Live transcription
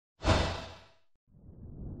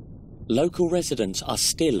Local residents are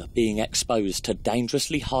still being exposed to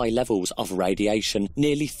dangerously high levels of radiation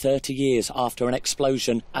nearly 30 years after an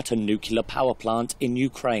explosion at a nuclear power plant in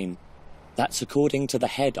Ukraine. That's according to the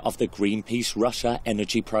head of the Greenpeace Russia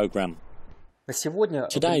energy program.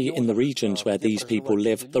 Today, in the regions where these people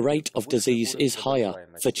live, the rate of disease is higher.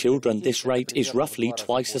 For children, this rate is roughly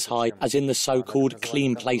twice as high as in the so-called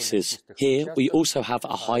clean places. Here, we also have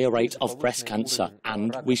a higher rate of breast cancer.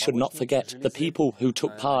 And we should not forget the people who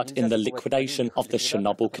took part in the liquidation of the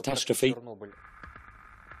Chernobyl catastrophe.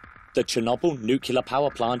 The Chernobyl nuclear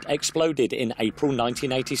power plant exploded in April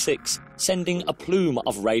 1986, sending a plume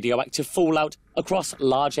of radioactive fallout across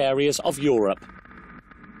large areas of Europe.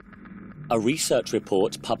 A research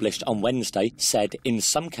report published on Wednesday said in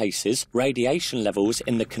some cases, radiation levels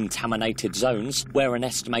in the contaminated zones, where an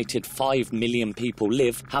estimated 5 million people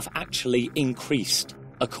live, have actually increased.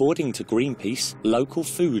 According to Greenpeace, local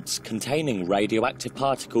foods containing radioactive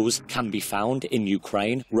particles can be found in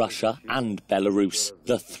Ukraine, Russia and Belarus,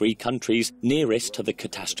 the 3 countries nearest to the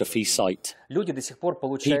catastrophe site.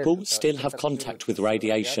 People still have contact with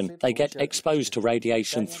radiation. They get exposed to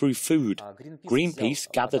radiation through food.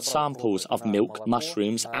 Greenpeace gathered samples of milk,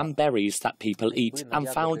 mushrooms and berries that people eat and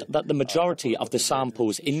found that the majority of the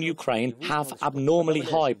samples in Ukraine have abnormally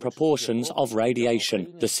high proportions of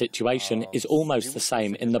radiation. The situation is almost the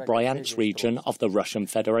same in the Bryansk region of the Russian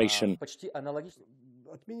Federation.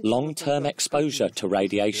 Long-term exposure to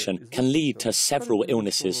radiation can lead to several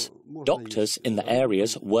illnesses. Doctors in the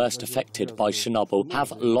areas worst affected by Chernobyl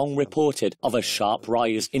have long reported of a sharp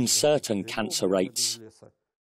rise in certain cancer rates.